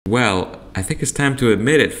Well, I think it's time to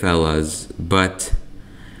admit it, fellas, but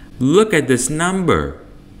look at this number.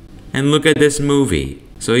 And look at this movie.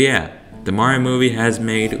 So yeah, the Mario movie has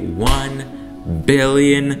made $1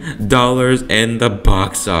 billion in the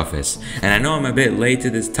box office. And I know I'm a bit late to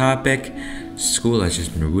this topic. School has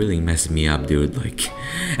just been really messing me up, dude. Like,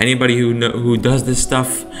 anybody who does this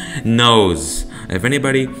stuff knows. If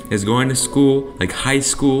anybody is going to school, like high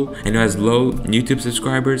school, and who has low YouTube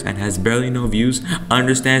subscribers and has barely no views,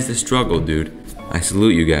 understands the struggle, dude. I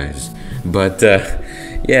salute you guys. But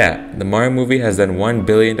yeah, the Mario movie has done $1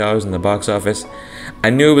 billion in the box office. I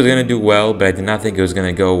knew it was gonna do well, but I did not think it was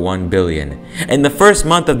gonna go 1 billion. In the first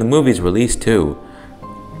month of the movie's release too.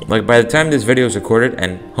 Like, by the time this video is recorded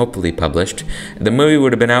and hopefully published, the movie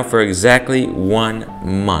would have been out for exactly 1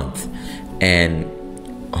 month. And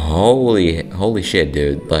holy shit,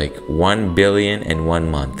 dude. Like, 1 billion in 1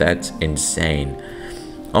 month. That's insane.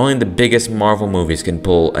 Only the biggest Marvel movies can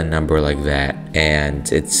pull a number like that.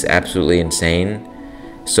 And it's absolutely insane.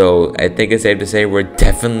 So I think it's safe to say we're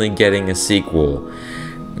definitely getting a sequel.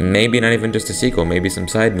 Maybe not even just a sequel, maybe some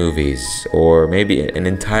side movies, or maybe an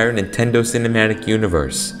entire Nintendo Cinematic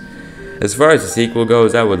Universe. As far as the sequel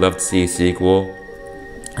goes, I would love to see a sequel.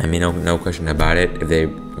 I mean, no question about it.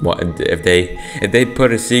 If they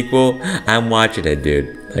put a sequel, I'm watching it,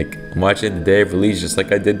 dude. Like, I'm watching it the day of release, just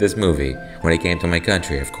like I did this movie when it came to my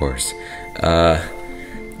country, of course.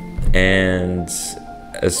 And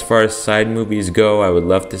as far as side movies go, I would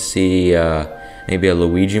love to see maybe a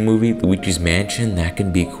Luigi movie, Luigi's Mansion. That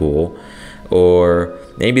can be cool. Or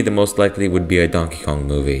maybe the most likely would be a Donkey Kong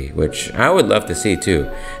movie, which I would love to see too,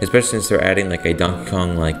 especially since they're adding like a Donkey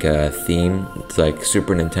Kong theme to like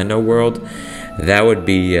Super Nintendo World. That would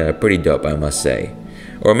be pretty dope, I must say.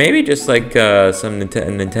 Or maybe just like some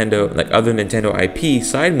Nintendo, like other Nintendo IP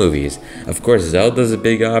side movies. Of course, Zelda's a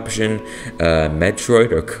big option.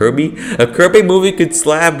 Metroid or Kirby. A Kirby movie could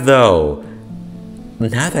slap though.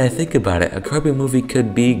 Now that I think about it, a Kirby movie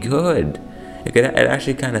could be good. It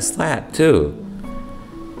actually kind of slap too.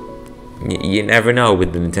 You never know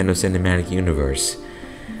with the Nintendo Cinematic Universe.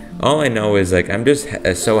 All I know is like I'm just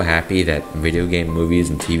so happy that video game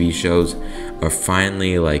movies and TV shows are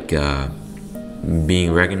finally like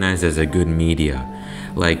being recognized as a good media.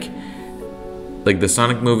 Like the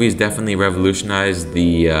Sonic movies definitely revolutionized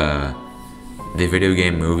the video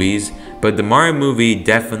game movies, but the Mario movie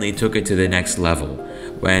definitely took it to the next level.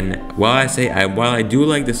 While I do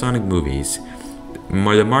like the Sonic movies,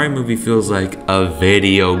 the Mario movie feels like a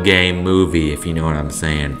video game movie, if you know what I'm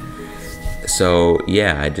saying. So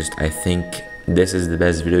yeah, I think this is the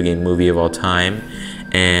best video game movie of all time,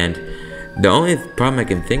 and the only problem I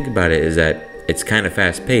can think about it is that it's kind of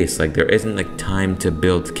fast-paced. Like, there isn't like time to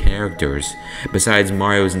build characters besides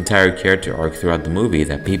Mario's entire character arc throughout the movie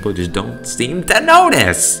that people just don't seem to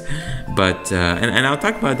notice. But and I'll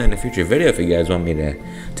talk about that in a future video if you guys want me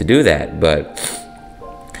to do that. But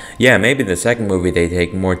yeah, maybe in the second movie they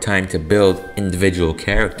take more time to build individual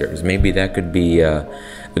characters. Maybe that could be a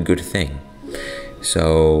good thing.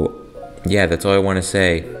 So yeah, that's all I want to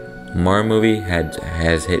say. Mario movie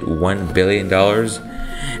has hit $1 billion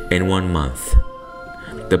in 1 month.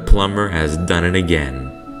 The plumber has done it again.